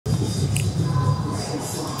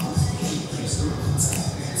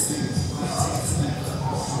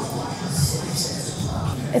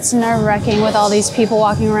It's nerve-wracking with all these people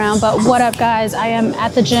walking around, but what up guys? I am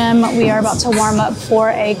at the gym. We are about to warm up for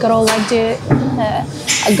a good old leg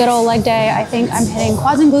day. I think I'm hitting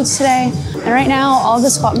quads and glutes today. And right now, all of the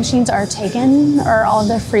squat machines are taken, or all of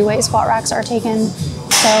the free weight squat racks are taken.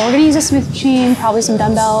 So we're gonna use a Smith machine, probably some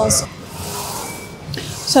dumbbells.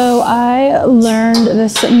 So I learned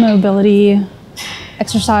this mobility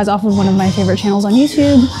exercise off of one of my favorite channels on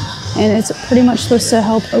YouTube, and it's pretty much supposed to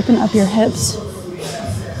help open up your hips,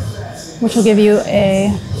 which will give you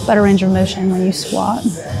a better range of motion when you squat.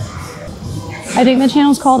 I think the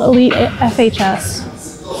channel's called Elite FHS.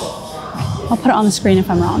 I'll put it on the screen if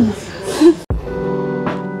I'm wrong.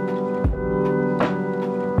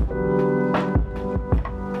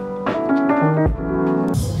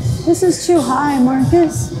 This is too high,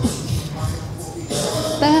 Marcus.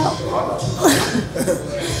 The hell?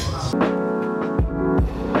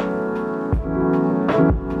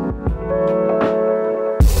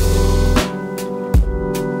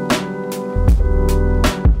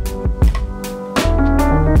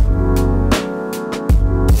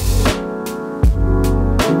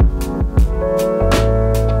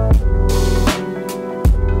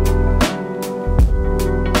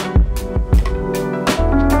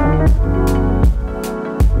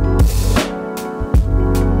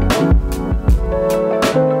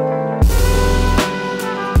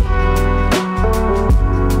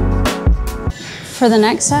 For the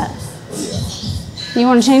next set? You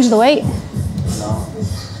want to change the weight? No.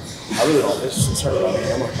 I really don't. It's hurting my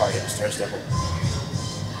knee. I'm going to probably get stressed up.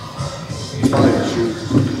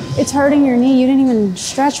 It's hurting your knee. You didn't even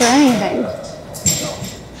stretch or anything.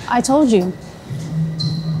 I told you.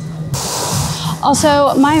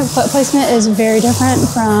 Also, my foot placement is very different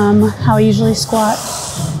from how I usually squat.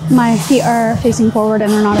 My feet are facing forward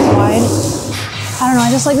and they're not as wide. I don't know,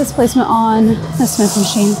 I just like this placement on the Smith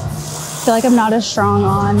machine. I feel like I'm not as strong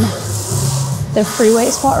on the free weight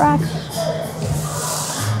squat rack.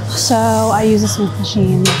 So I use a Smith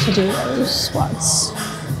machine to do those squats.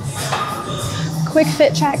 Quick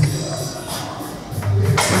fit check.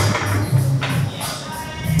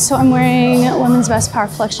 So I'm wearing Women's Best Power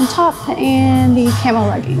Flexion top and the camo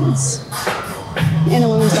leggings and the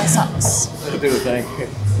Women's Best socks. Do the thing.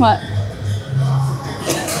 What?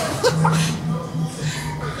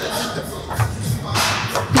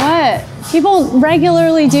 What? People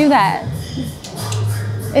regularly do that.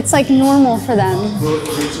 It's like normal for them.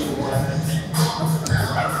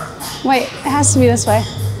 Wait, it has to be this way.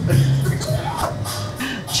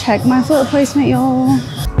 Check my foot placement, y'all.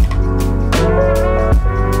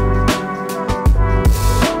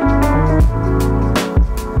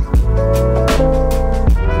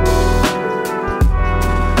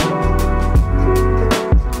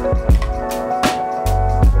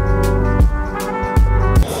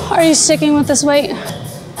 Are you sticking with this weight?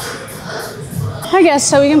 I guess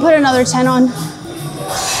so. We can put another 10 on.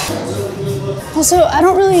 Also, I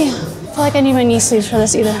don't really feel like I need my knee sleeves for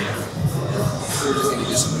this either.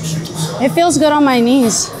 It feels good on my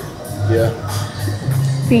knees. Yeah.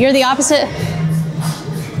 But you're the opposite.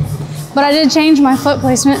 But I did change my foot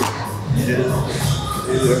placement. You did?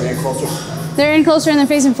 They're in closer? They're in closer and they're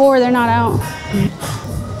facing forward. They're not out.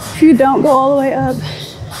 If you don't go all the way up,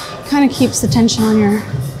 it kind of keeps the tension on your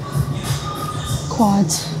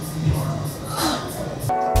quads.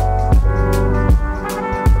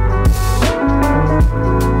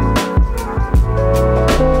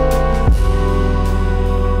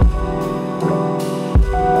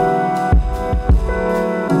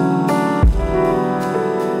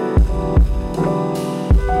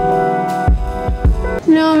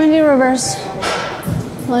 No, I'm gonna do reverse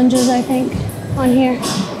lunges, I think, on here.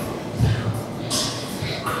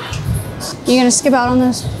 You gonna skip out on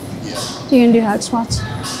this? You gonna do hack squats?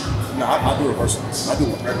 No, I'll do reversal. I'll do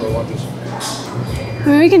regular lunges. I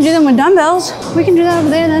mean, we can do them with dumbbells. We can do that over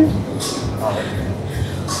there then. All right.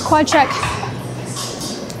 Quad check.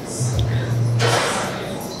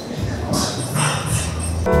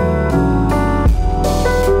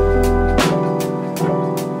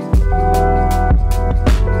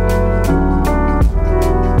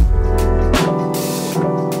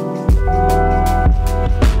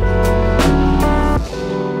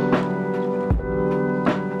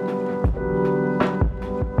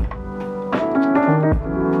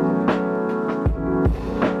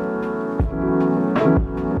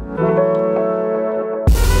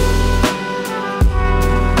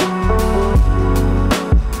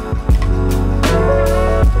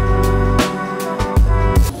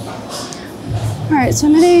 All right, so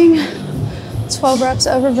I'm hitting 12 reps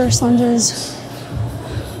of reverse lunges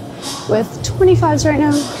with 25s right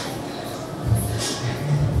now.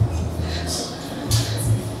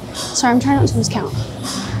 Sorry, I'm trying not to lose count.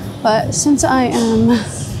 But since I am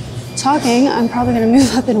talking, I'm probably gonna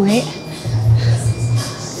move up in weight.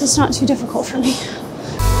 It's not too difficult for me.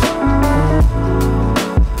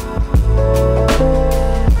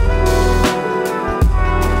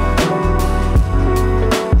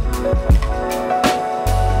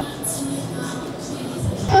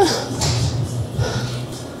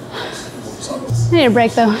 I need a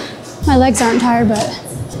break though. My legs aren't tired, but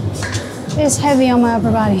it's heavy on my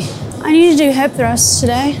upper body. I need to do hip thrusts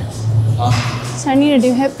today. So I need to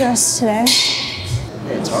do hip thrusts today.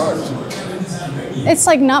 It's hard. It's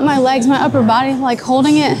like not my legs, my upper body, like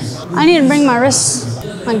holding it. I need to bring my wrists,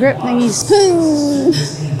 my grip thingies.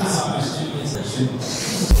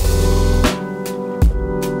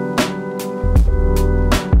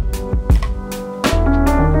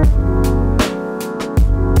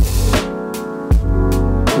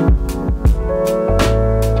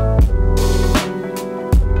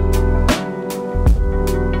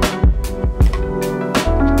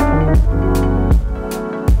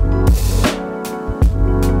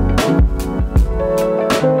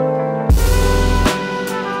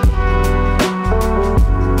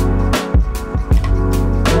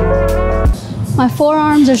 My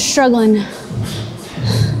forearms are struggling.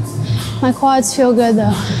 My quads feel good though.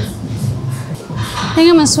 I think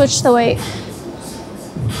I'm gonna switch the weight.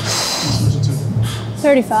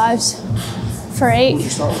 35s for 8. You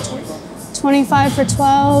start with 25? 25 for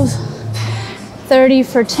 12. 30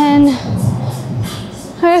 for 10.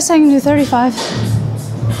 I guess I can do 35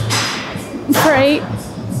 for 8.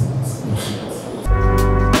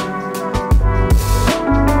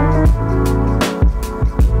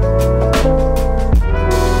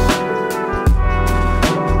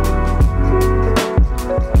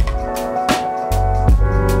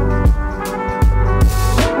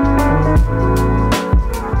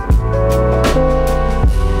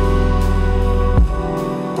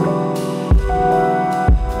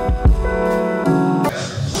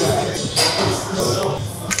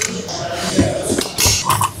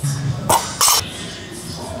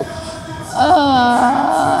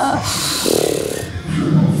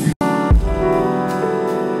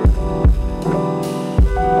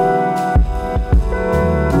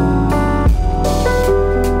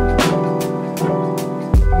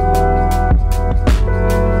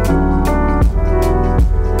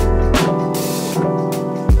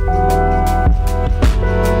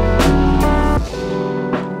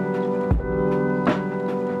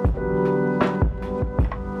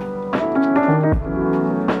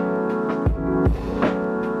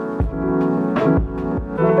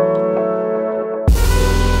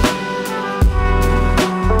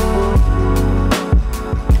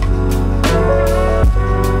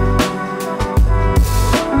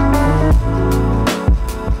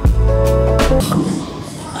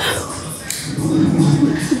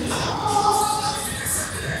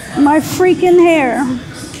 My freaking hair.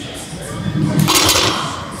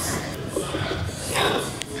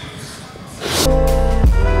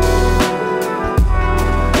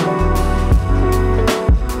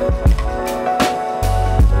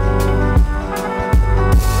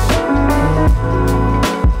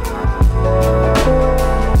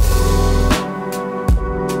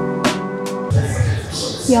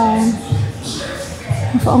 Y'all,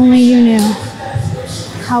 if only you knew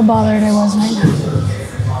how bothered I was right now.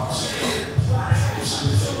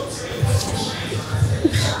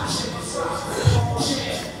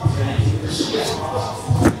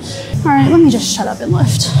 All right, let me just shut up and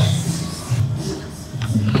lift.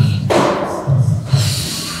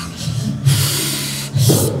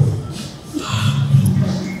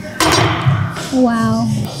 Wow.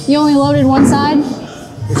 You only loaded one side?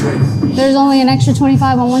 There's only an extra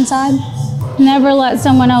 25 on one side? Never let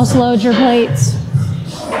someone else load your plates.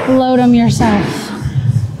 Load them yourself.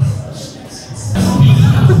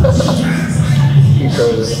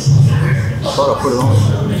 I thought I put it on.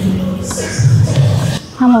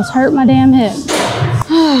 I almost hurt my damn hip.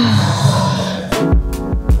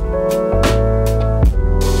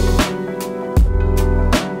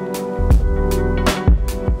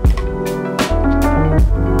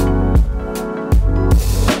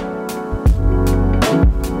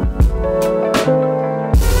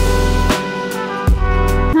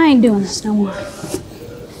 I ain't doing this no more.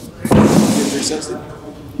 360?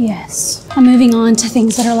 Yes. I'm moving on to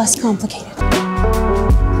things that are less complicated.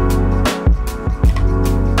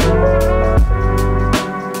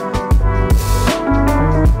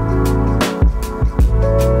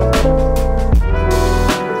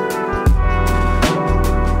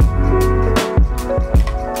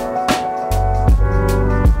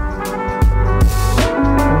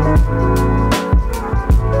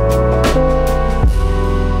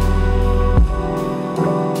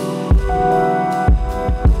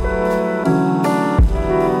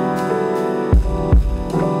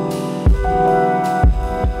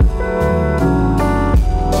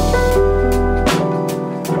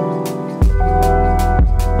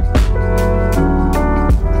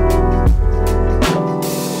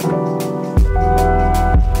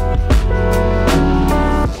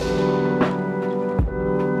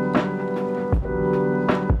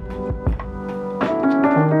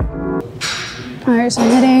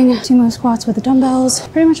 sumo squats with the dumbbells.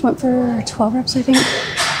 Pretty much went for 12 reps, I think.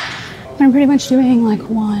 But I'm pretty much doing like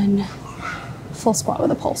 1 full squat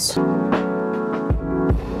with a pulse.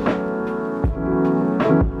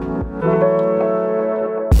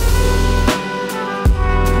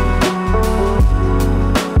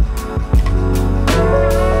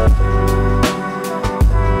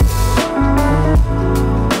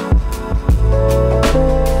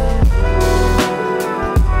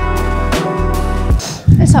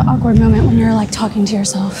 It's that awkward moment when you're like talking to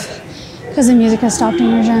yourself because the music has stopped in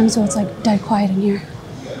your gym, so it's like dead quiet in here.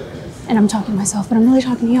 And I'm talking to myself, but I'm really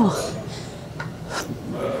talking to y'all.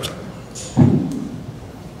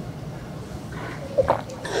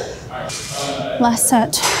 Last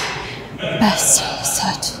set, best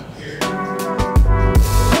set.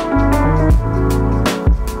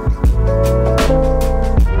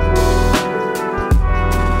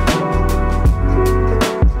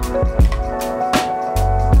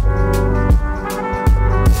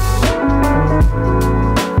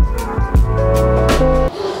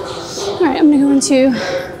 To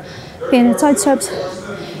banded side steps.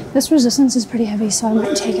 This resistance is pretty heavy, so I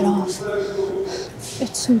might take it off.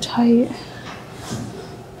 It's so tight.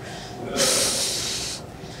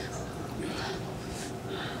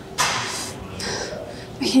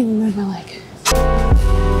 I can't even move my leg.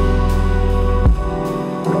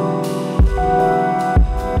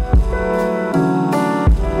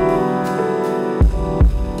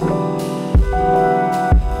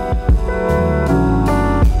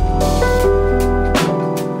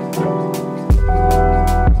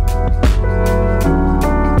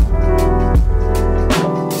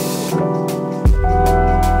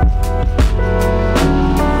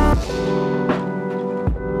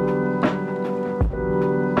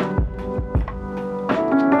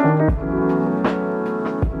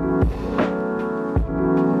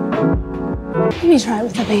 Let me try it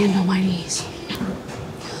with the band on my knees.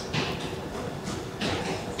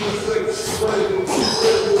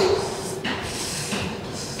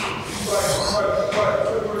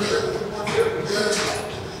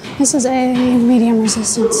 This is a medium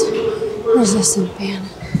resistant band.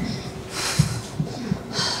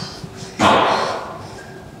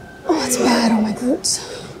 Oh, it's bad on my glutes.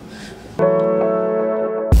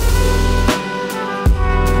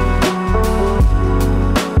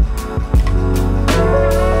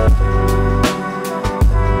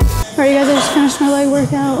 Alright, you guys, I just finished my leg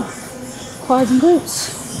workout, quads and glutes.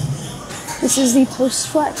 This is the post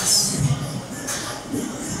flex.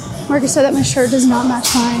 Marcus said that my shirt does not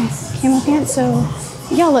match my camo pants, so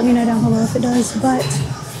y'all let me know down below if it does, but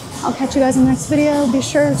I'll catch you guys in the next video. Be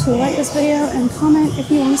sure to like this video and comment if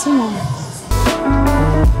you want to see more.